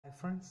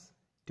Friends,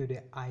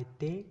 today I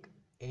take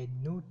a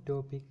new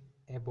topic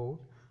about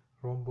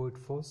rhomboid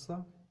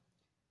fossa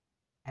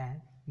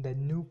and the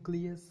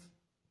nucleus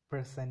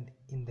present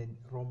in the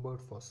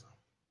rhomboid fossa.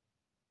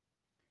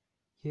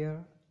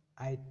 Here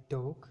I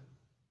talk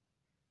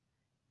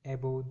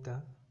about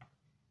the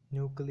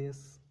nuclei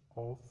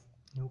of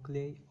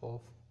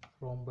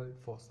rhomboid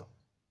fossa.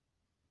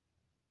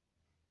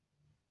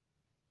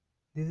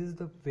 This is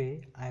the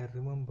way I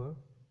remember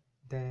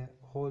the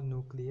whole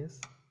nucleus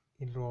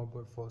in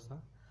rhomboid fossa.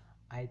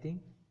 I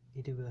think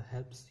it will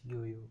helps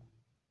you.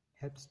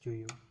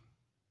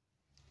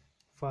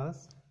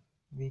 First,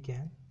 we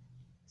can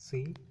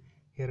see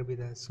here be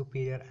the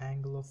superior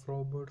angle of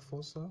rhomboid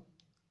fossa,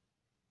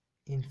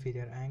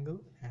 inferior angle,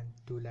 and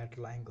two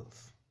lateral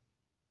angles.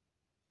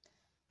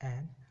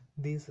 And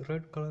this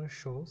red color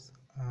shows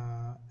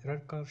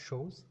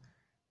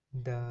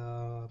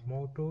the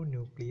motor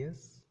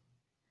nucleus,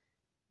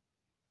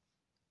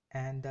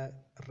 and the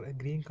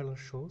green color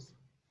shows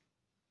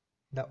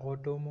the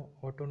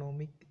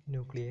autonomic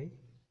nuclei,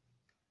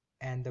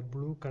 and the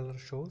blue color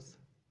shows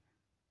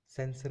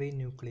sensory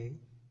nuclei.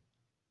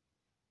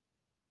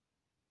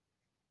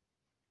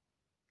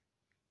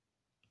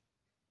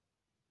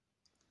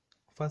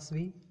 First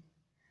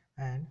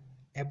and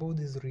above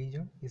this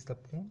region is the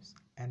pons,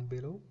 and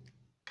below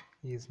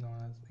is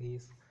known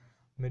as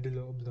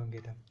medulla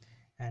oblongata.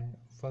 And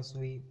first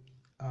we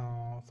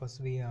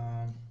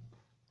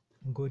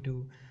go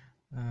to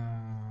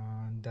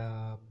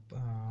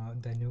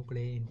the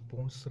nuclei in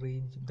pons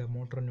region, the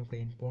motor nuclei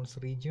in pons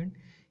region.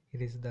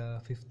 It is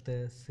the 5th,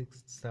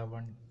 6th,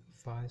 7th,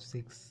 5,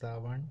 6,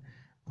 7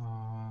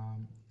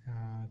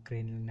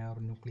 cranial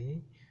nerve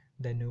nuclei.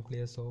 The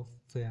nucleus of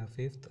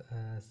 5th,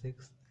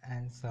 6th,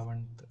 and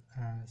 7th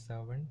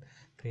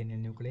cranial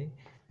nuclei.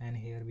 And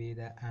here be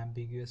the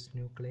ambiguous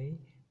nuclei,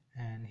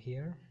 and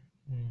here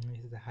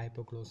is the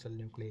hypoglossal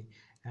nuclei.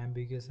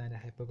 Ambiguous and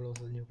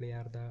hypoglossal nuclei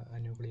are the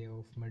nuclei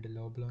of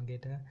medulla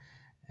oblongata,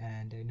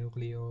 and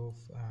nuclei of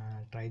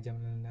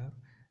trigeminal nerve,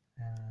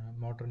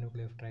 motor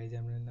nuclei of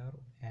trigeminal nerve,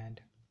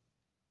 and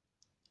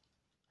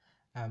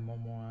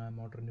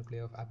motor nuclei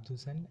of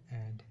abduction,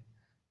 and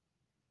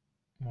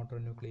motor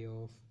nuclei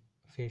of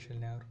facial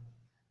nerve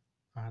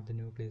are the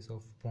nucleus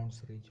of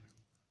pons region.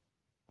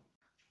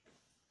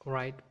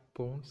 Write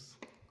pons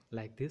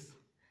like this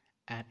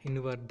and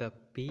invert the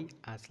P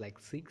as like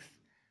 6.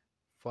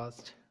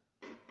 First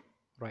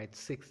write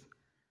 6,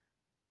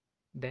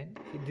 then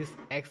this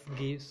X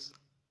gives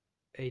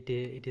it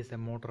is a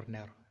motor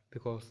nerve,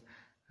 because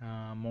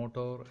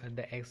motor,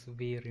 the X,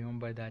 we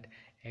remember that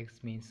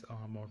X means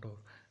motor.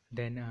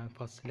 Then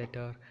first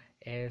letter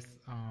S,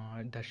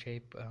 the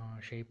shape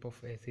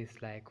of S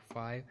is like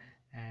 5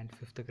 and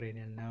 5th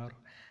cranial nerve,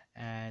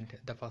 and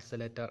the first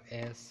letter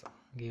S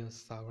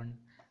gives 7,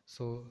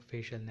 so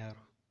facial nerve.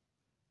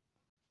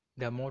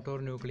 The motor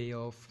nuclei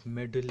of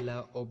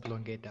medulla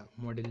oblongata,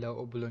 motor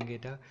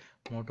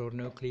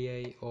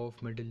nuclei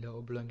of medulla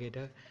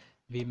oblongata.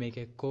 We make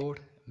a code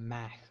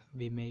MAC.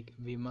 We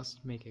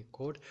must make a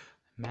code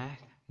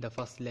MAC. The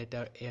first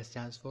letter A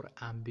stands for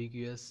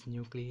ambiguous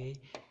nuclei,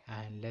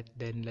 and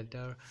then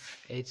letter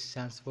H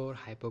stands for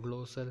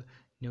hypoglossal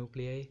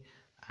nuclei.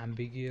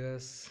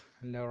 Ambiguous,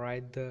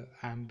 write the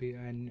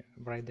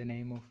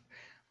name of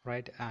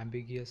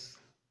ambiguous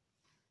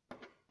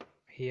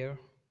here,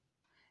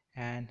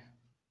 and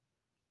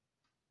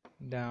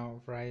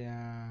now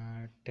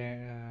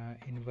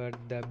invert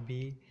the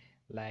B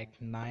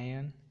like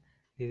 9.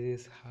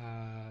 This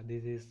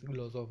is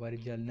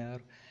glossopharyngeal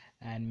nerve,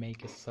 and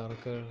make a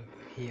circle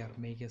here.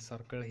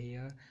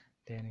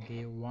 Then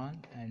give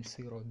 1 and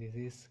 0. This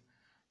is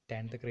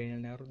 10th cranial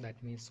nerve,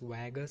 that means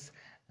vagus.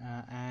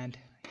 And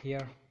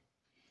here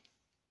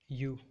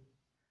U,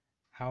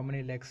 how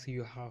many legs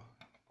you have?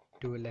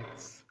 2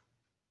 legs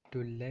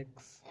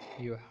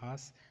you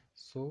have,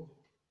 so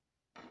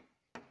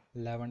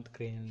 11th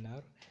cranial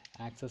nerve,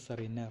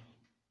 accessory nerve.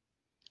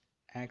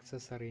 I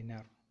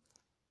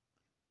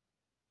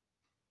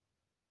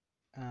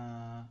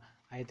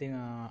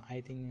think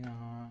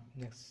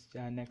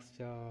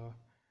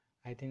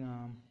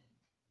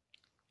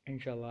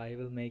inshallah I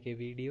will make a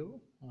video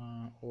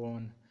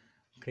on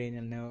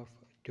cranial nerve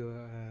to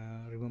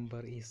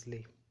remember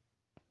easily.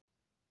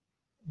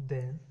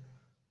 Then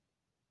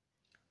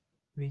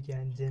we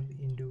can jump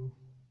into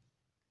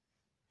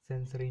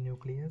sensory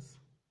nucleus.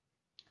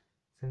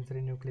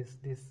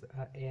 This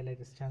A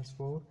letter stands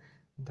for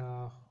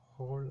the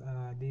whole.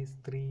 These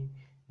three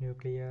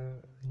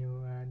nucleus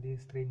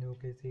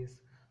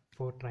is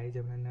for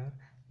trigeminal nerve.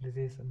 This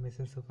is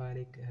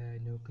mesencephalic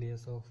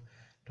nucleus of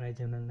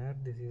trigeminal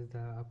nerve. This is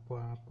the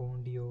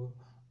pontio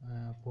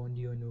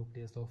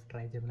nucleus of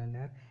trigeminal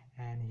nerve,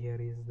 and here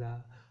is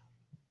the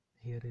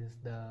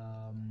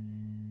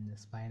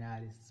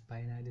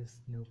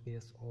spinalis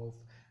nucleus of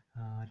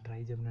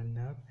trigeminal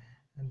nerve.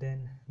 And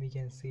then we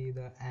can see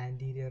the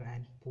anterior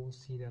and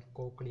posterior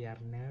cochlear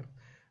nerve.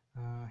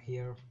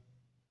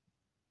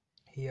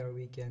 Here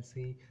we can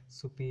see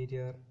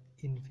superior,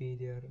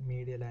 inferior,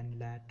 medial, and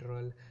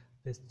lateral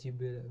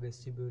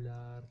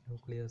vestibular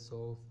nucleus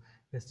of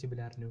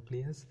vestibular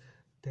nucleus.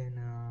 Then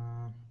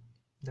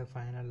the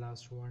final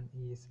last one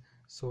is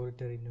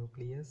solitary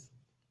nucleus.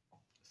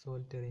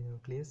 Solitary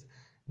nucleus.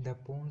 The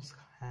pons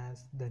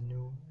has the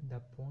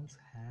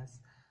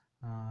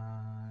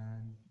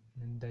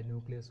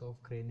nucleus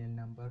of cranial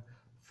number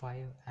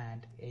 5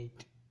 and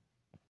 8.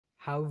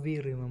 How we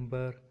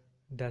remember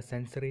the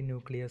sensory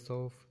nucleus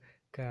of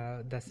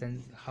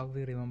how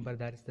we remember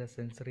that is the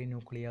sensory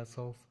nucleus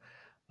of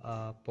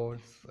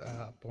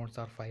pons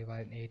are 5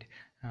 and 8.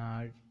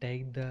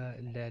 Take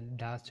the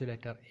last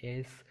letter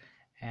S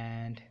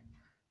and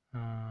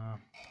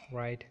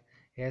write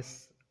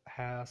S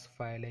has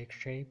phi-like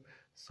shape,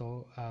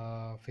 so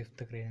fifth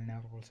cranial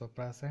nerve also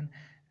present,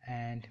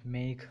 and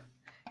make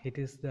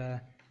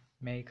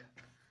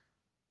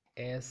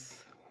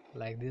S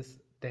like this,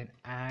 then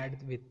add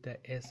with the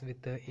S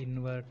with the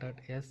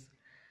inverted S.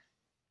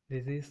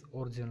 This is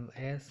original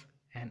S,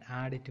 and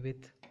add it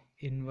with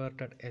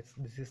inverted S.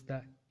 This is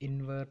the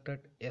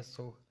inverted S.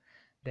 So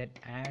then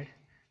add,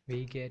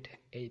 we get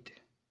 8.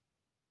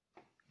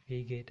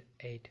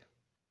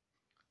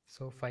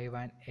 So 5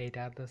 and 8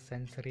 are the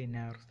sensory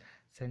nerves.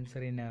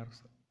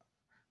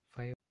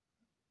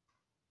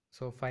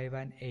 5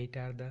 and 8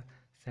 are the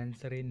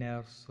sensory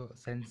nerves, so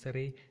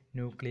sensory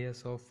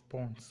nucleus of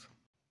pons.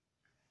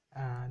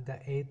 The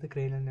eighth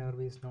cranial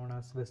nerve is known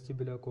as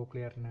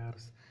vestibulocochlear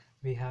nerves.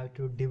 We have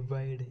to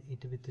divide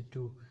it with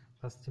two.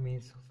 First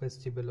means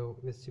vestibular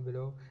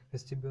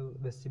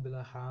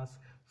has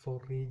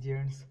 4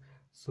 regions: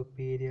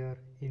 superior,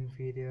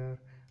 inferior,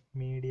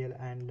 medial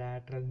and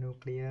lateral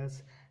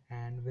nucleus,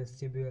 and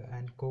vestibular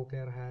and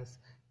cochlear has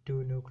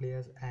 2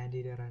 nucleus,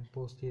 anterior and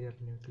posterior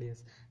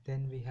nucleus.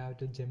 Then we have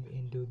to jump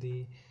into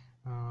the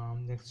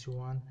next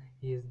one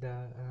is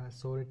the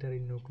solitary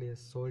nucleus.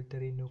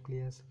 Solitarius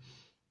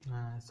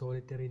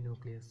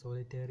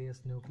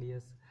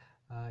nucleus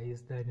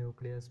is the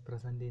nucleus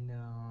present in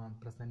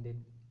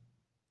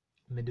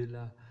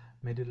medulla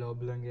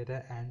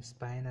oblongata, and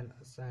spinal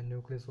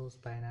nucleus of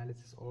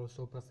spinalis is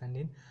also present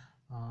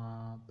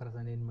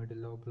in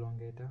medulla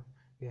oblongata.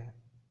 Yeah,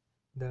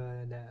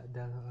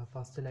 the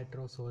first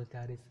letter of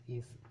solitarius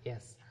is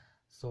S,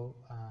 so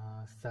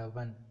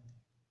 7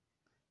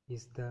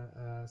 is the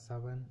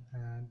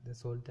the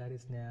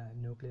solitarius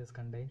nucleus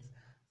contains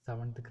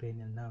 7th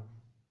cranial nerve.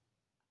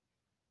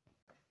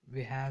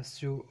 We have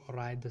to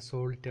write the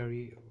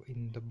solitary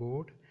in the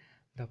board.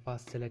 The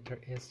first letter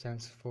S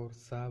stands for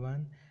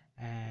 7,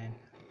 and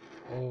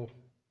O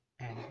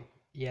and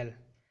L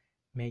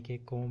make a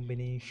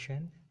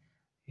combination,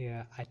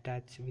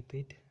 attach with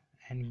it,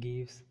 and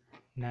gives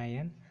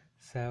 9,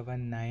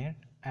 7, 9,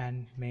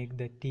 and make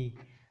the T.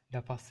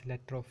 The first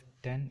letter of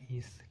 10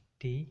 is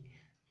T.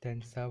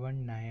 Then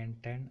 7, 9,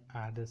 10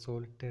 are the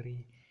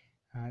solitary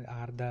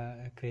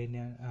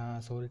cranial.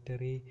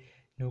 Solitary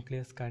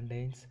nucleus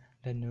contains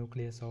the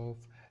nucleus of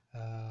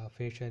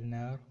facial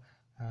nerve,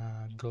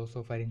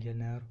 glossopharyngeal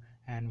nerve,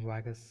 and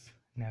vagus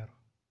nerve.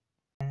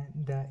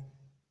 And the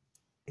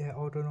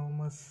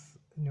autonomous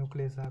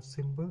nucleus are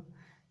simple.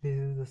 This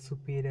is the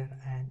superior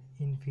and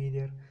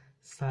inferior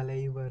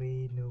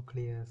salivary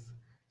nucleus.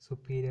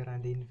 Superior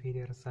and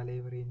inferior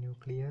salivary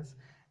nucleus.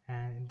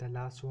 And the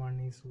last one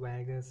is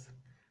vagus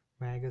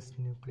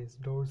nucleus,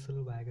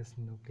 dorsal vagus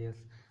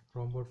nucleus.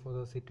 Rhomboid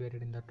fossa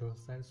situated in the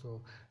dorsal,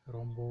 so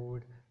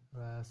rhomboid,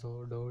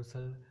 so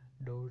dorsal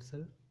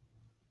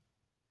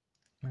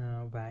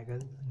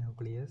vagal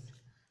nucleus,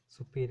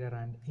 superior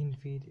and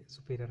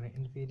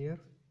inferior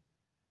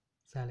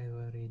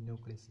salivary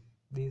nucleus.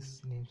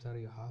 These names are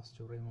you have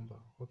to remember.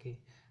 Okay,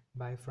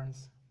 bye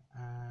friends.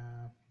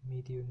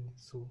 Meet you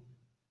soon.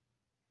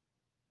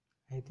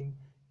 I think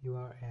you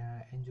are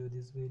enjoy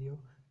this video.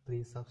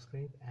 Please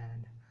subscribe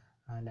and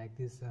like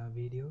this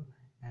video,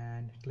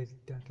 and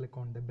click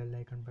on the bell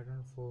icon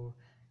button for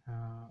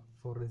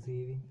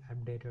receiving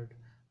updated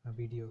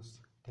videos.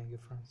 Thank you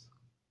friends.